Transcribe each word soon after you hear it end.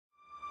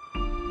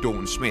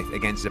Dalton Smith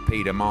against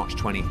Zepeda, March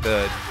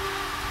 23rd.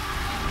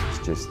 It's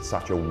just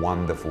such a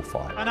wonderful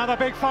fight. Another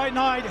big fight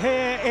night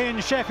here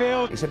in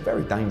Sheffield. It's a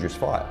very dangerous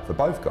fight for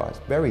both guys,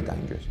 very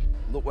dangerous.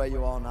 Look where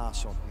you are now,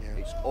 son.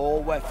 It's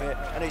all worth it,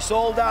 and it's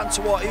all down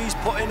to what he's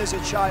put in as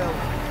a child.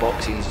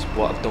 Boxing's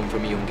what I've done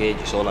from a young age,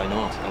 it's all I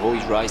know. I've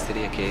always rise to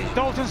the occasion.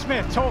 Dalton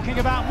Smith talking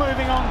about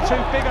moving on to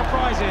bigger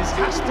prizes,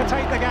 has to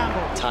take the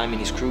gamble. Timing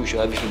is crucial,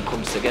 everything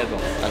comes together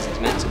as it's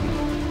meant to be.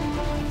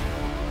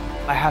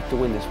 I have to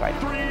win this fight.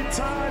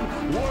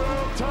 Three-time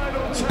world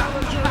title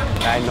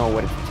challenger. I know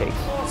what it takes.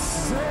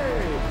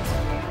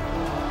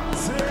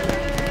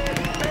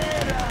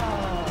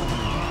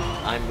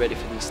 I'm ready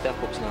for these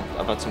step-ups now.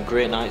 I've had some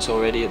great nights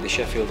already at the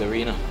Sheffield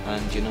Arena,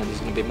 and you know there's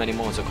going to be many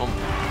more to come.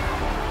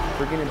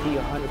 We're going to be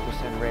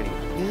 100% ready.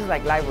 This is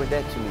like life or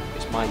death to me.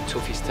 It's my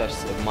toughest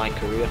test of my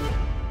career.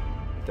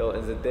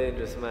 Dalton's a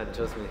dangerous man,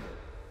 trust me.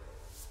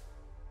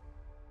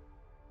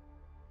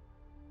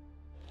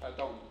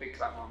 Dalton, big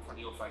clap in front of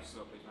your face as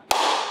well, please, mate.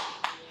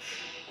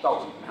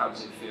 Dalton, how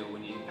does it feel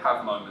when you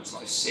have moments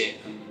like sit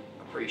and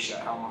appreciate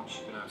how much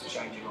you've been able to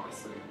change your life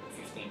through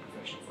 15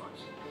 professional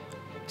fights?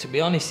 To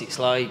be honest, it's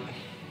like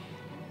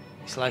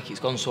it's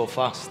gone so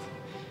fast.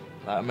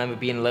 Like, I remember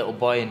being a little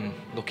boy and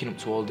looking up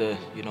to all the,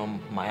 you know,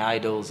 my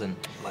idols, and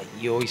like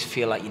you always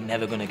feel like you're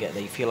never gonna get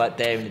there. You feel like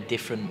they're in a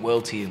different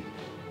world to you,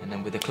 and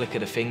then with the click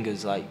of the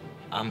fingers, like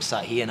I'm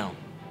sat here now.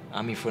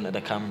 I'm in front of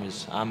the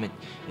cameras. I'm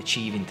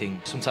achieving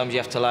things. Sometimes you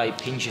have to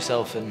like pinch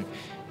yourself and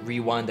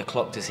rewind the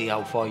clock to see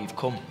how far you've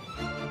come.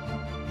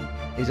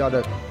 He's had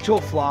a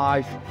tough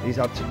life, he's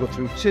had to go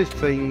through tough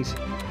things,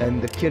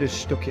 and the kid has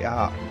stuck it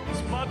out.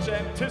 His much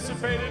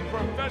anticipated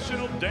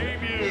professional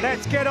debut.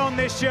 Let's get on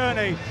this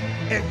journey.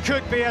 It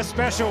could be a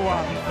special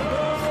one.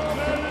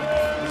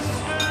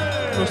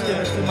 Rusty,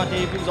 my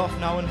debut's off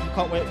now and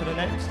can't wait for the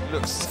next.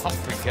 Looks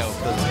something else,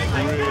 doesn't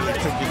he? Really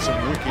taking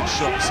some wicked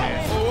shots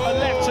here. A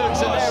left hook,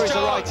 and there is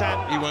a right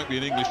hand. He won't be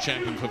an English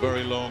champion for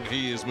very long.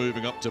 He is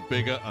moving up to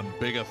bigger and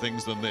bigger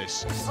things than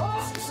this.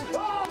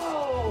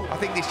 I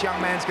think this young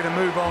man's going to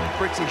move on.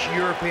 British,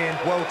 European,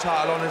 world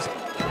title honours.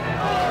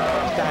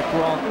 Dad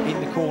Grant in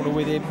the corner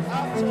with him.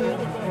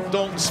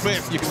 Dalton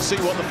Smith, you can see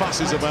what the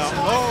fuss is about.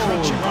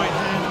 Crunching right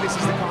hand. This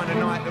is the kind of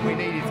night that we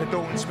needed for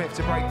Dalton Smith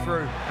to break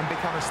through and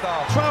become a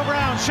star. 12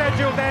 rounds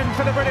scheduled then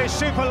for the British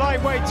super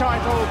lightweight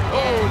title.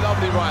 Oh,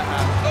 lovely right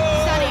hand.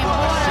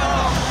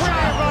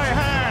 Brilliant right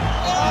hand.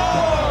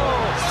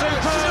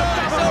 Superb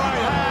double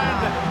right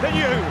hand. The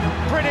new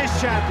British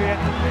champion.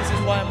 This is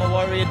why I'm a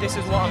warrior, this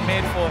is what I'm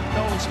made for.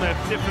 Dalton Smith,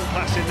 different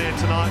class in there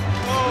tonight.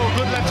 Oh,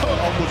 good left hook.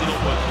 Onwards and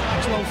upwards.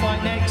 Maxwell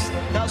fight next,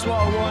 that's what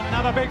I want.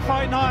 Another big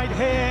fight night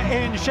here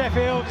in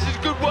Sheffield. This is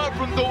good work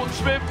from Dalton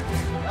Smith.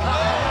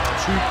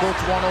 Two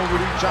cuts, one over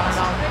each eye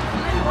now.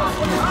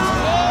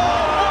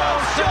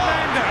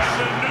 And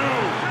the new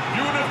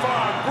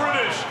unified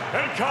British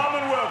and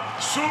Commonwealth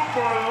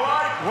super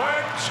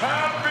lightweight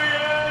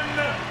champion.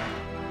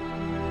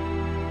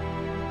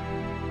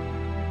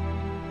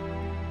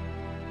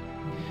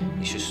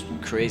 It's just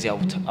crazy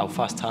how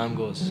fast time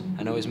goes.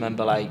 And I always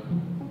remember like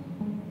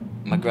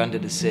my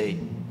granddad would say,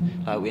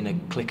 like in a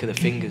click of the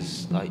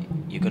fingers, like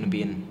you're gonna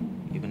be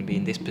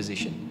in this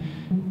position.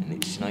 And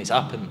it's, you know, it's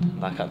happened.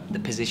 Like the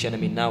position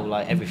I'm in now,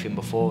 like everything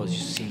before, it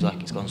just seems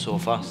like it's gone so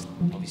fast.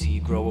 Obviously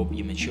you grow up,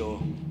 you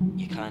mature,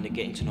 you're kind of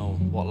getting to know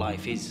what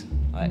life is.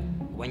 Like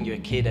when you're a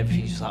kid,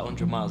 everything's just like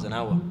 100 miles an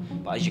hour.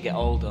 But as you get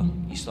older,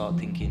 you start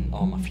thinking,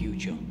 oh, my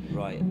future,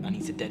 right? I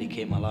need to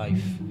dedicate my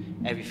life.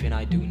 Everything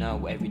I do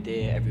now, every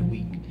day, every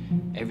week,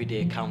 every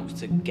day counts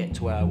to get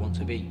to where I want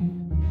to be.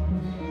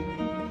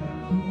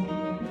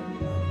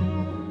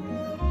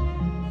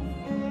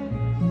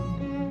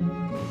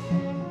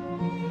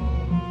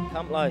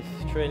 Camp life,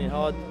 training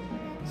hard,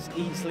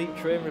 eat, sleep,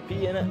 train,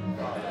 repeating it.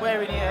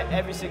 We're in here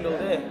every single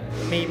day.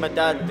 Me, my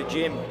dad, the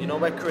gym, you know,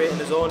 we're creating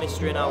his own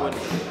history now and,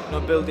 you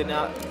know, building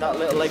that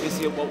little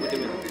legacy of what we're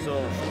doing.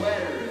 So,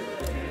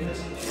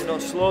 you know,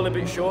 slowly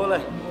but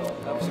surely,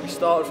 obviously we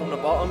started from the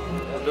bottom,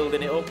 we're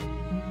building it up.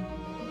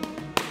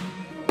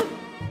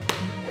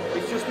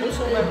 It's just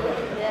muscle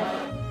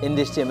memory. In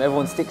this gym,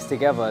 everyone sticks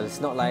together. It's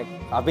not like,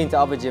 I've been to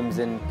other gyms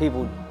and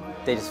people,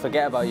 they just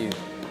forget about you.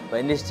 But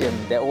in this gym,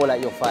 they're all at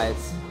your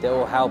fights, they're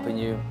all helping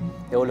you,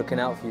 they're all looking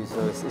out for you,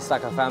 so it's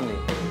like a family.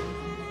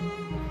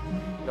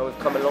 You know, we've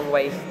come a long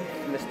way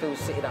from the still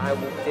city that I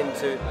walked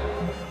into,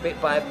 bit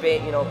by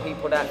bit, you know,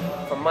 people that,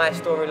 from my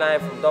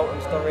storyline, from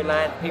Dalton's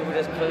storyline, people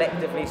just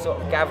collectively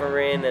sort of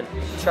gathering and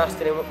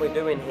trusting in what we're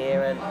doing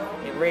here, and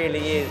it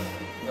really is,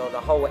 you know, the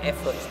whole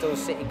effort. Still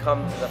City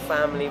comes as a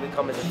family, we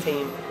come as a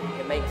team.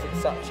 It makes it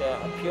such a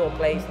pure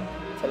place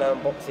to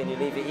learn boxing. You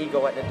leave your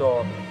ego at the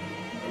door,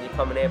 and you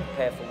come in here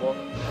prepared for war.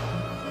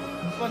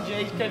 Come on,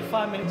 Jay, he's played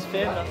 5 minutes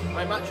fame now.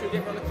 My match will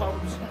get on the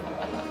comms.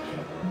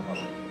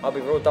 I'll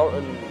be real,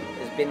 Dalton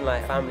has been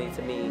like family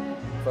to me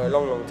for a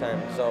long, long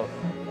time. So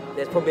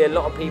there's probably a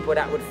lot of people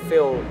that would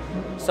feel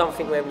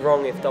something went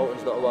wrong if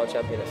Dalton's not a world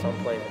champion at some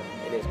point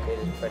in his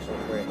professional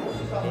career.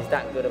 He's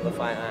that good of a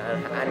fighter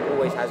and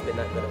always has been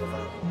that good of a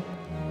fighter.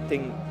 I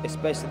think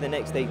especially the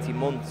next 18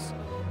 months,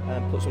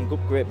 and put some good,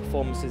 great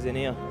performances in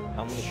here.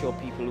 I'm going to show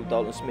people who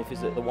Dalton Smith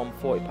is at the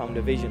 140-pound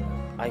division.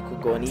 I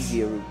could go an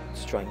easier route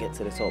to try and get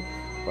to the top,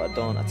 but I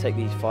don't. I take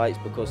these fights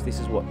because this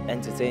is what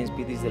entertains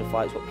me. These are the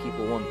fights what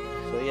people want.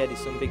 So yeah, there's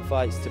some big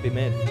fights to be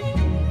made.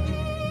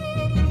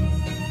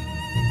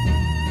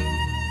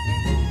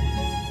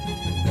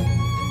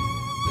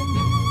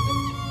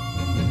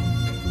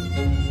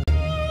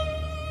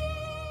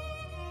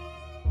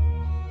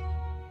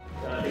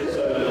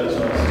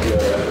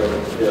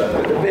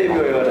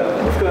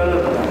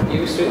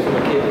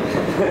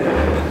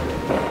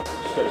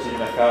 Stretching your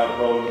neck out,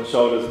 rolling the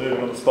shoulders,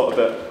 moving on the spot a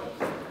bit.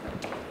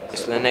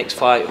 So the next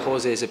fight,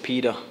 Jose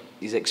Zepeda.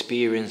 He's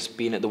experienced,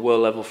 been at the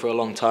world level for a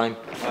long time.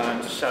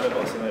 I'm just shadow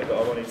boxing it, but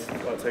I want you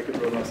to take it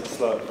real nice and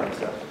slow.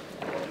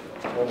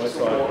 Almost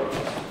like,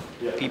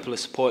 yeah. People are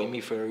supporting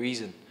me for a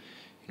reason.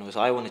 You know, so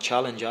I want to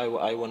challenge, I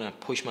want to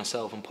push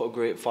myself and put a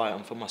great fight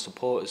on for my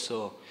supporters.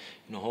 So,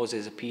 you know, Jose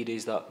Zepeda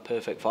is that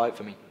perfect fight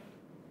for me.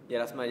 Yeah,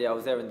 that's my, I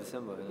was there in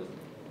December.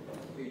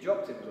 You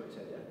dropped him,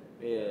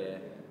 Yeah.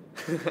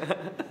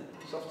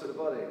 Soft to the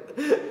body.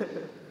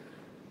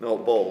 No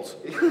balls.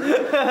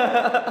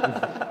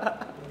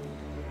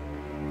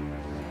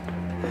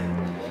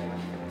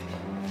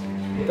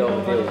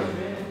 Don't deal with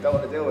him. Don't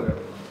want to deal with him.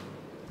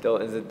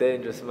 Dalton's a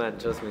dangerous man,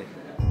 trust me.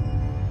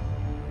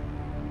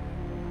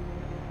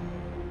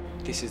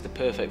 This is the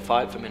perfect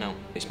fight for me now.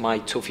 It's my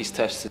toughest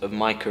test of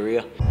my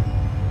career.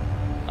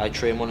 I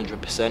train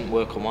 100%,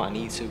 work on what I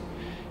need to.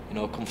 You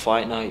know, come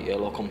fight night,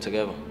 it'll all come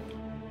together.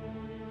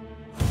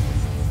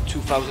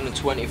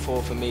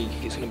 2024 for me,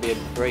 it's going to be a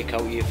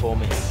breakout year for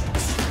me.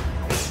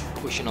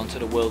 Pushing onto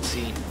the world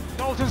scene.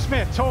 Dalton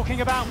Smith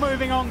talking about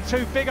moving on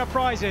to bigger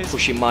prizes.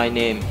 Pushing my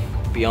name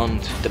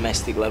beyond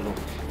domestic level,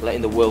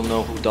 letting the world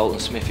know who Dalton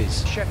Smith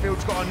is.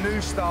 Sheffield's got a new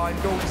star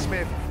in Dalton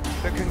Smith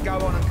that can go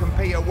on and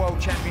compete at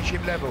world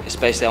championship level.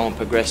 Especially how I'm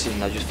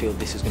progressing, I just feel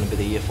this is going to be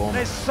the year for me.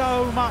 There's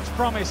so much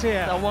promise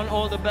here. I want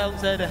all the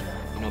belts there.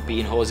 You know,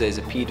 being Jose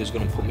Zepeda is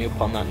going to put me up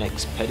on that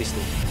next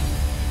pedestal.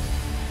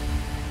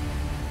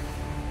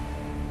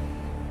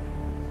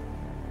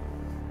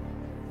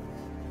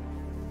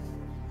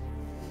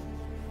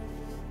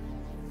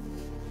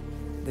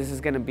 This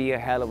is going to be a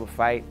hell of a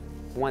fight.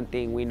 One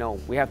thing we know,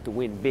 we have to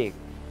win big.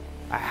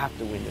 I have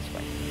to win this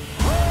fight.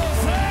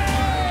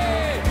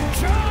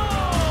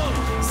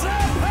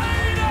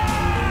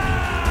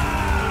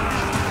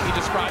 He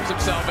describes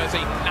himself as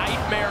a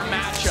nightmare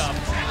matchup.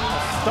 A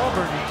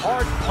stubborn,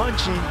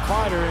 hard-punching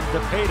fighter in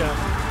Zepeda.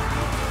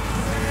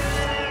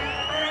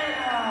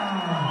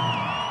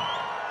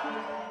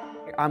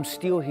 I'm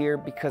still here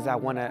because I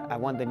want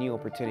the new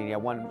opportunity. I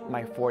want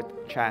my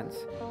fourth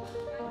chance.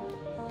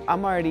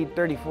 I'm already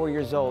 34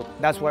 years old.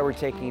 That's why we're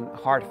taking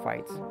hard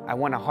fights. I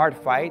want a hard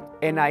fight,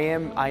 and I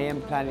am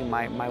planning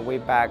my way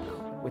back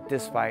with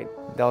this fight,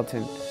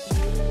 Dalton.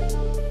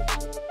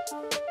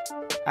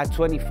 At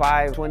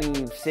 25,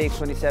 26,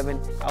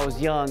 27, I was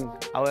young.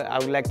 I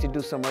would like to do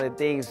some other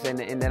things,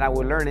 and then I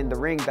would learn in the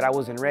ring that I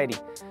wasn't ready.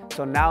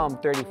 So now I'm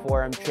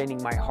 34, I'm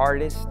training my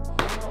hardest.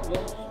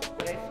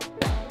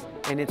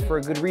 And it's for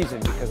a good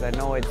reason, because I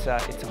know it's a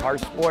hard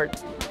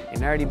sport,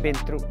 and I already been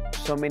through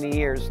so many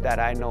years that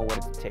I know what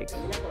it takes.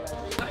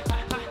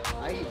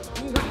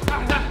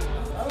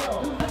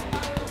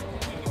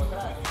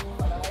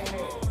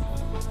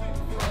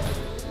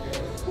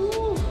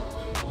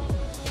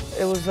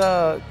 It was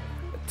a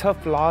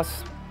tough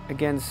loss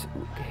against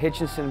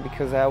Hitchinson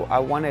because I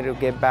wanted to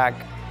get back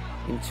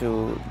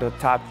into the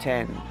top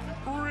 10.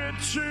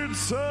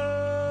 Richardson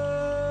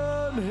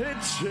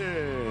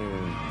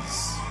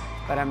Hitchens.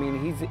 But I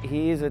mean,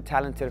 he is a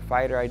talented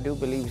fighter. I do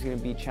believe he's going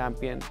to be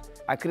champion.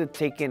 I could have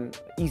taken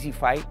easy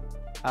fight,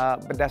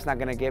 but that's not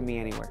going to get me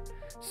anywhere.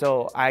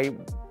 So I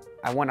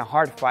want a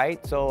hard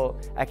fight so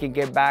I can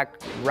get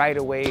back right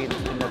away in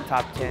the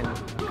top 10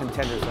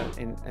 contenders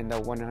in the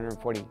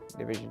 140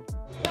 division.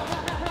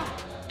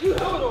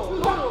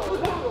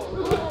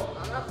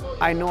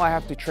 I know I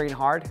have to train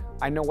hard.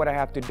 I know what I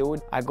have to do.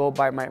 I go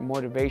by my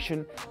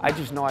motivation. I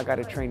just know I got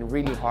to train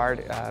really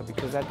hard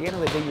because at the end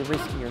of the day, you're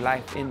risking your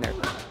life in there.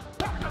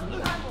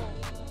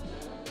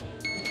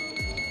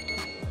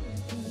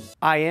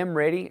 I am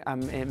ready.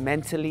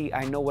 Mentally,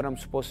 I know what I'm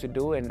supposed to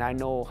do, and I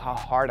know how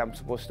hard I'm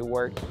supposed to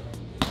work.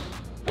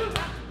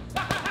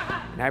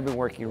 And I've been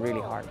working really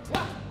hard.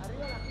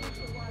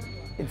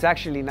 It's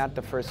actually not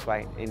the first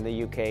fight in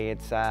the UK.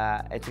 It's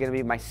gonna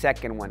be my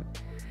second one.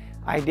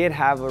 I did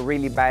have a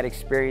really bad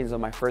experience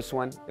on my first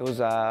one. It was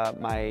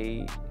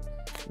my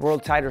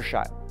world title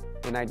shot,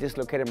 and I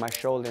dislocated my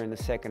shoulder in the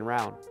second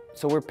round.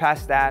 So we're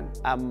past that.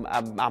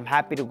 I'm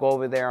happy to go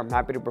over there. I'm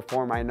happy to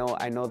perform. I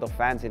know the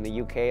fans in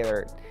the UK,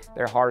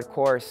 they're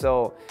hardcore.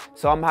 So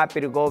I'm happy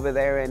to go over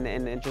there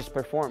and just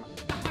perform.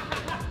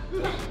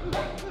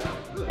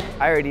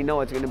 I already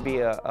know it's gonna be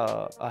a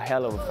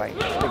hell of a fight.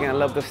 They're gonna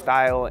love the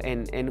style,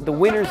 and the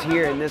winners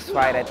here in this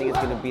fight, I think it's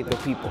gonna be the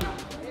people.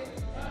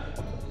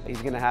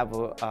 He's gonna have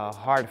a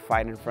hard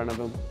fight in front of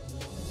him.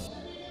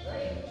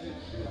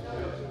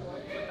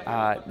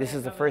 This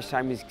is the first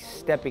time he's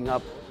stepping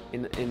up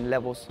in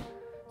levels.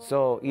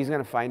 So he's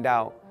gonna find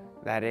out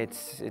that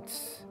it's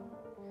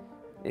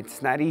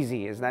not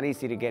easy. It's not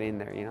easy to get in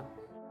there, you know.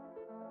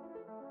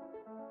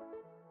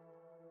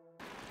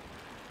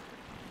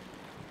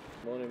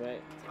 Morning,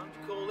 mate. Time to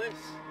call this.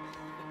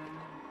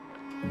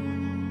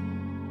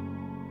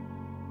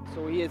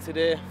 So we're here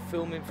today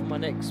filming for my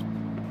next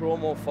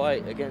promo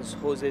fight against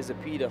Jose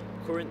Zepeda.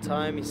 Current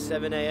time is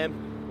 7 AM.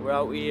 We're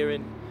out here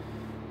in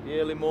the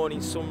early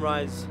morning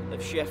sunrise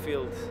of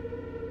Sheffield.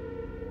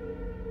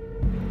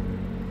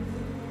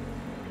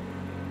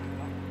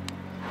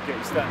 Get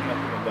you standing up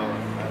again,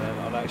 Dalton, and then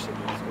I'm actually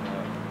just going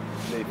to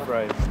leave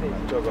frame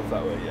and jog off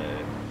that way.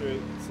 Yeah. 3, 2,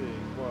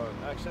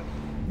 1, action.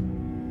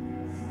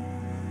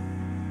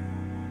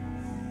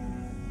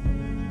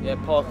 Yeah,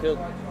 Park Hill.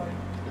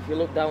 If you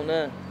look down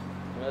there,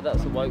 you know,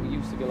 that's the way we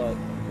used to be like.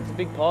 It's a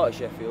big part of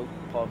Sheffield,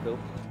 Park Hill.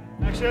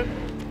 Action.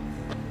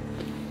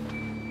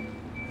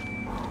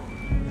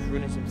 Just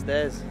running some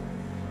stairs.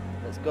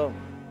 Let's go.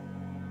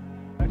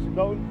 Action,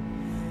 Dalton.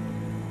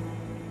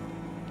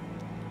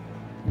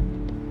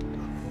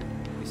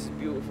 This is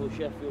beautiful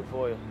Sheffield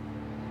for you.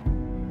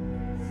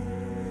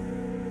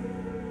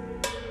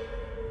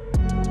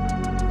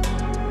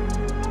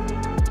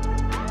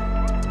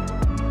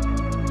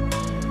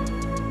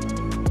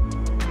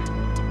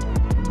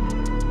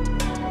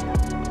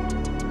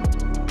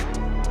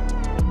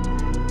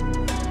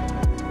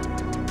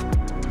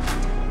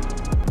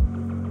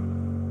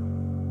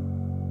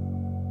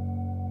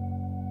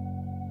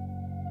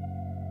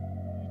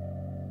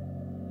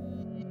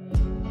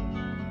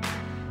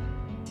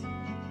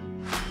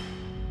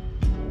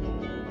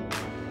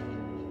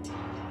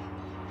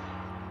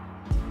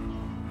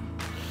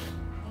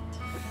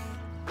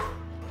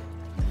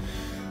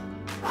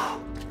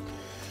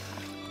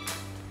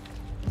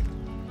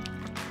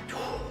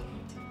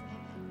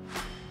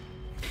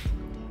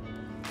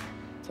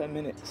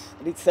 Minutes.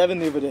 I did 7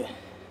 the other day.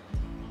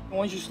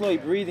 Once you slow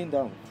your breathing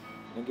down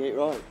and get it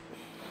right,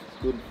 it's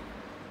good.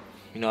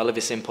 You know, I live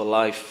a simple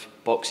life.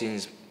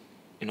 Boxing's,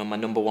 you know, my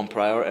 #1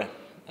 priority,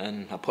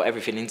 and I put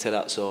everything into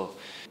that. So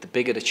the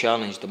bigger the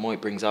challenge, the more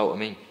it brings out of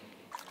me.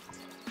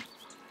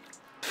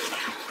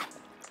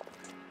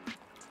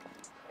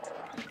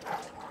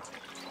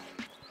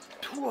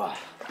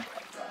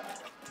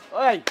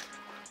 Hey!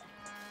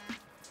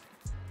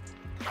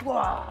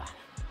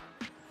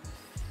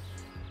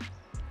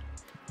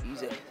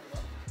 Easy.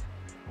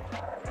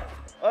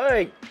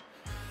 Hey!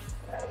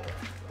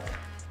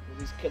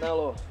 This is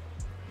Canelo.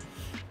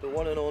 The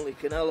one and only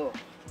Canelo.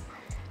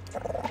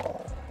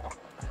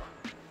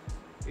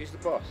 Who's the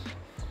boss?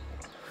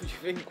 What do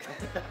you think?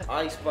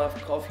 Ice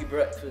bath, coffee,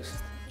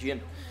 breakfast, gym.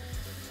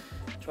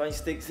 Try and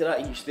stick to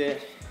that each day.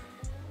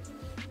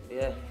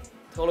 Yeah,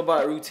 it's all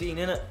about routine,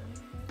 innit?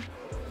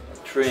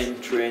 Train,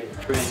 train,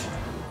 train.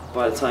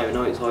 By the time you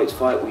know it's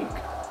fight week,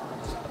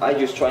 I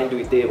just try and do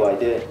it day by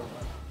day.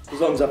 As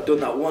long as I've done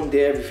that one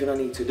day, everything I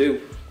need to do,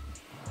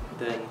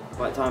 then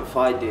by the time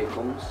fight day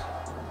comes,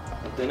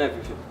 I've done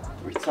everything.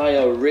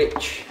 Retire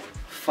rich,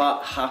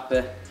 fat,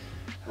 happy,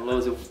 and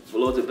loads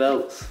of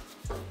belts.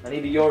 I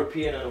need a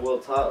European and a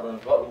world title, and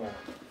I've got them all.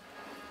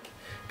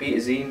 Beat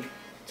DAZN,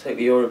 take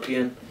the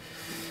European.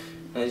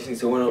 I just need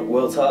to win a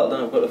world title,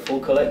 then I've got the full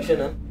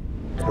collection.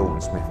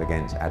 Dalton Smith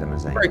against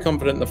DAZN. Very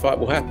confident the fight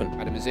will happen.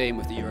 DAZN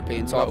with the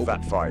European title. Love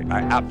that fight. I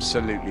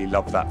absolutely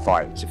love that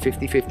fight. It's a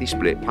 50-50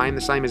 split. Paying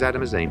the same as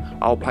DAZN.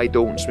 I'll pay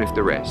Dalton Smith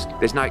the rest.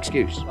 There's no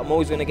excuse. I'm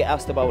always going to get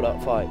asked about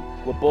that fight.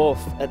 We're both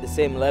at the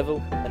same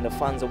level, and the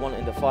fans are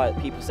wanting to fight.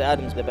 People say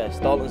Adam's the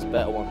best, Dalton's the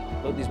better one.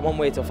 Look, there's one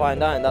way to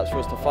find out, and that's for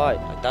us to fight.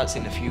 Like, that's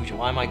in the future.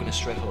 Why am I going to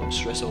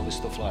stress over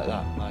stuff like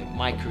that? Like,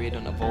 my career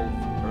doesn't evolve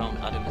around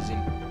DAZN.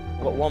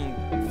 I've got one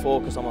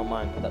focus on my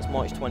mind, that's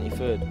March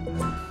 23rd.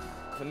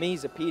 For me,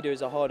 Zepeda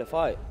is a harder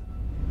fight.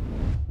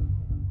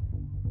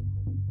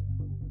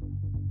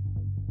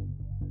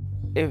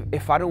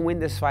 If I don't win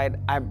this fight,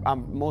 I'm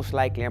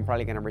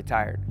probably gonna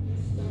retire.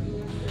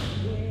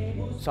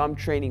 So I'm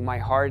training my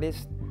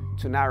hardest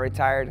to not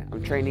retire.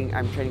 I'm training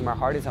my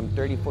hardest. I'm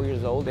 34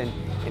 years old, and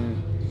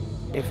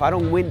if I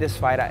don't win this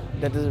fight,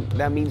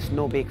 that means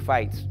no big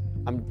fights.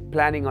 I'm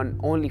planning on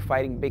only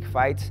fighting big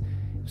fights,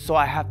 so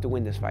I have to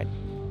win this fight.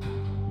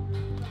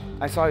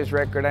 I saw his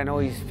record. I know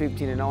he's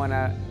 15-0, and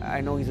I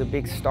know he's a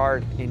big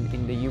star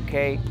in the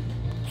UK.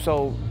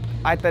 So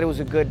I thought it was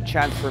a good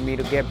chance for me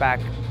to get back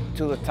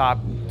to the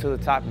top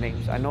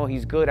names. I know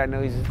he's good. I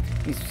know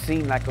he's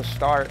seen like a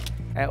star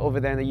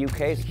over there in the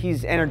UK.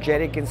 He's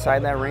energetic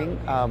inside that ring.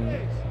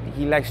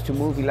 He likes to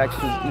move. He's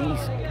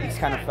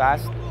kind of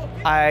fast.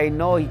 I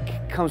know he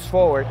comes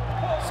forward,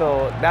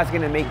 so that's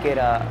gonna make it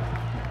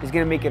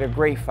a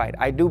great fight.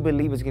 I do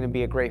believe it's gonna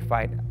be a great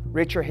fight.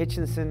 Richard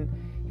Hitchinson,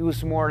 he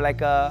was more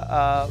like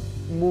a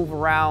move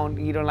around.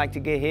 He don't like to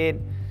get hit.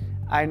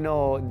 I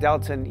know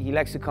Dalton, he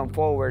likes to come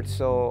forward,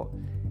 so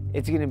I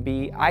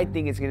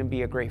think it's gonna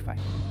be a great fight.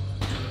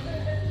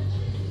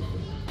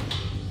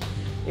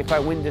 If I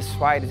win this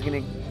fight, it's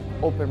gonna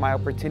open my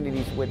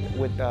opportunities with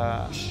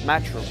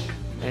Matchroom,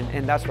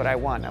 and that's what I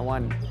want. I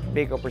want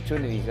big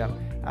opportunities.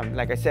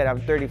 Like I said,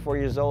 I'm 34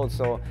 years old,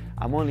 so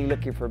I'm only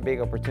looking for big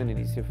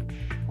opportunities,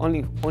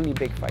 only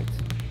big fights.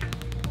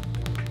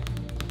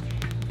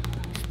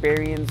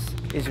 Experience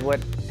is what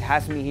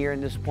has me here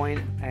in this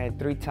point. I had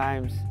 3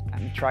 times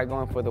I tried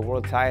going for the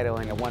world title,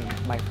 and I won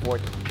my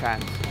 4th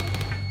chance.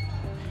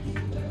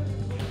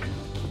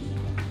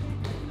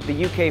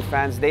 The UK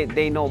fans,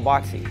 they know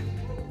boxing,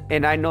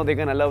 and I know they're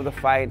gonna love the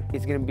fight.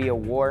 It's gonna be a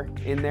war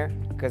in there,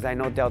 because I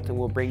know Dalton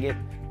will bring it,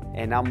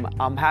 and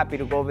I'm happy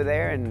to go over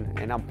there,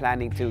 and I'm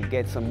planning to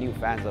get some new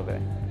fans over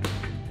there.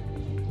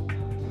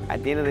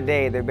 At the end of the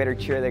day, they better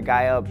cheer the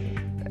guy up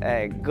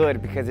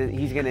good, because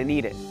he's gonna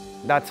need it.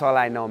 That's all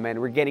I know, man.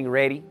 We're getting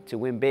ready to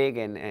win big,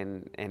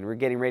 and we're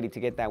getting ready to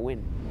get that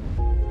win.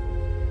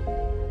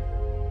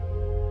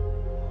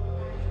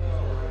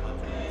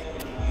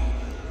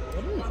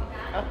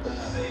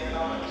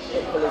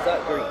 What colour is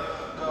that green?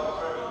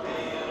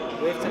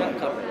 Wave to that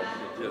camera.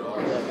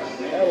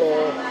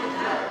 Hello.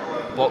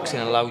 Boxing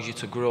allows you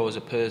to grow as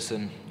a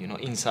person, you know,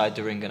 inside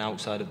the ring and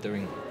outside of the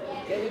ring.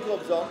 Get your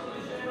gloves on.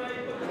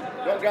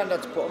 You want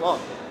Grandad to put them on?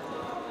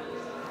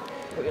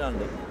 Put your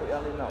hand in. Put your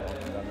hand in that one.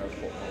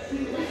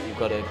 You've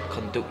got to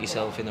conduct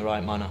yourself in the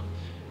right manner.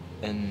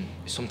 And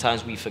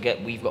sometimes we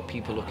forget we've got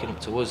people looking up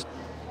to us.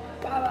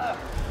 Show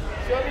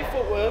me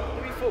footwork.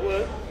 Give me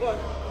footwork. Go on.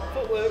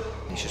 Footwork.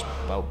 It's just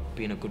about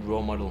being a good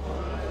role model.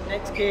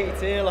 Next Katie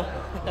Taylor.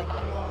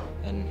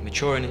 And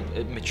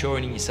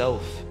maturing in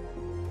yourself.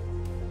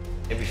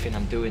 Everything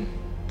I'm doing,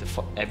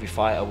 every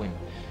fight I win,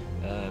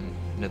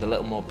 you know, the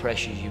little more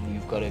pressures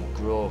you've got to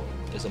grow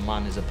as a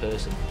man, as a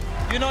person.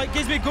 You know, it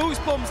gives me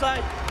goosebumps,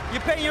 like, you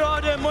pay your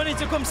hard-earned money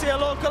to come see a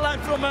local lad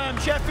from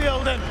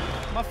Sheffield, and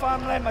my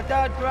family, my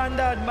dad,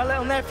 granddad, my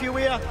little nephew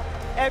here,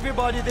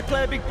 everybody, they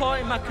play a big part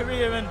in my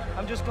career, and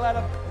I'm just glad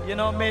I've, you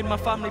know, made my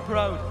family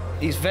proud.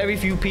 There's very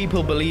few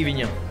people believe in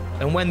you,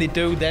 and when they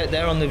do,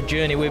 they're on the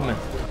journey with me.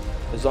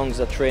 As long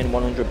as I train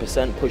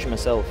 100%, push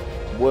myself,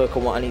 work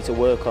on what I need to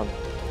work on,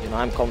 you know,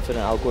 I'm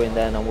confident I'll go in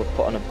there and I will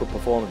put on a good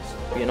performance.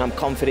 You know, I'm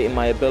confident in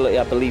my ability,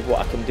 I believe what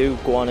I can do,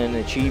 go on and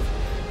achieve,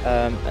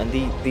 and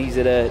these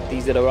are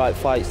the right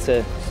fights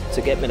to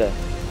get me there.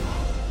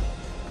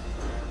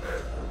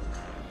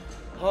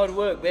 Hard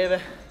work, baby.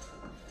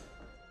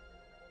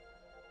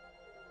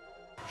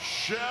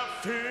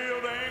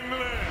 Sheffield,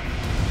 England.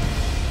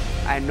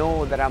 I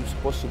know that I'm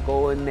supposed to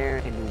go in there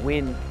and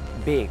win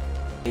big.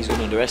 He's going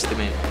to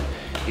underestimate.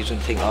 He's going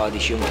to think, oh,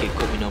 this young kid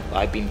coming up,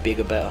 I've been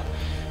bigger, better.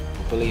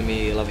 But believe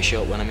me, he'll have a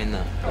shot when I'm in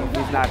there. If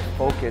he's not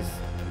focused,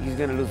 he's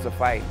going to lose the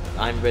fight.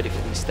 I'm ready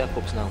for these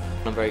step-ups now.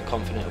 I'm very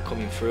confident of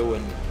coming through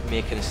and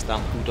making a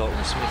stamp who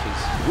Dalton Smith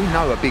is. We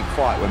know a big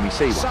fight when we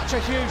see one. Such a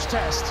huge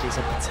test. It's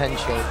a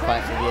potential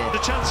fight for the year. The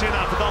chance here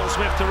now for Dalton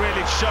Smith to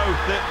really show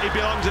that he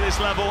belongs at this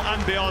level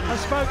and beyond. Has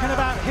spoken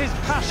about his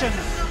passion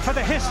for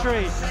the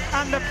history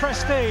and the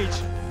prestige.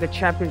 The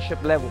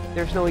championship level,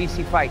 there's no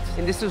easy fights.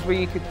 And this is where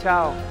you could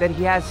tell that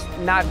he has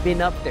not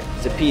been up there.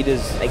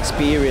 Zepeda's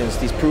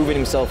experienced, he's proven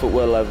himself at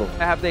world level.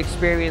 I have the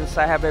experience,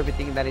 I have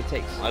everything that it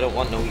takes. I don't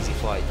want no easy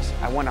fights.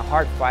 I want a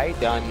hard fight.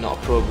 Yeah, I'm not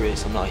a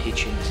progress, I'm not a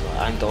Hitchens,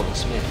 I'm Dalton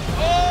Smith.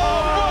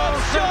 Oh,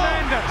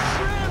 tremendous!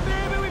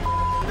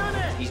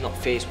 He's not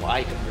faced what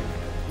I can bring.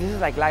 This is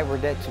like live or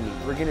dead to me.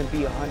 We're gonna be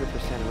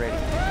 100% ready.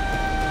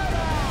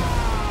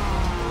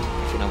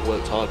 Everything I've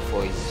worked hard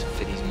for is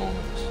for these moments.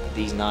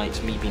 These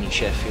nights, me being in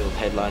Sheffield,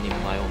 headlining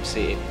my own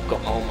city,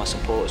 got all my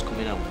supporters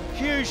coming out.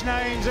 Huge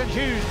names and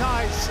huge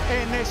nights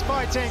in this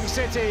fighting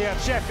city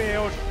of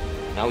Sheffield.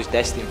 And I was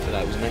destined for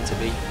that, it was meant to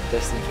be,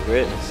 destined for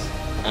greatness.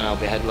 And I'll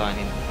be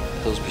headlining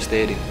Hillsborough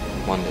Stadium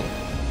one day.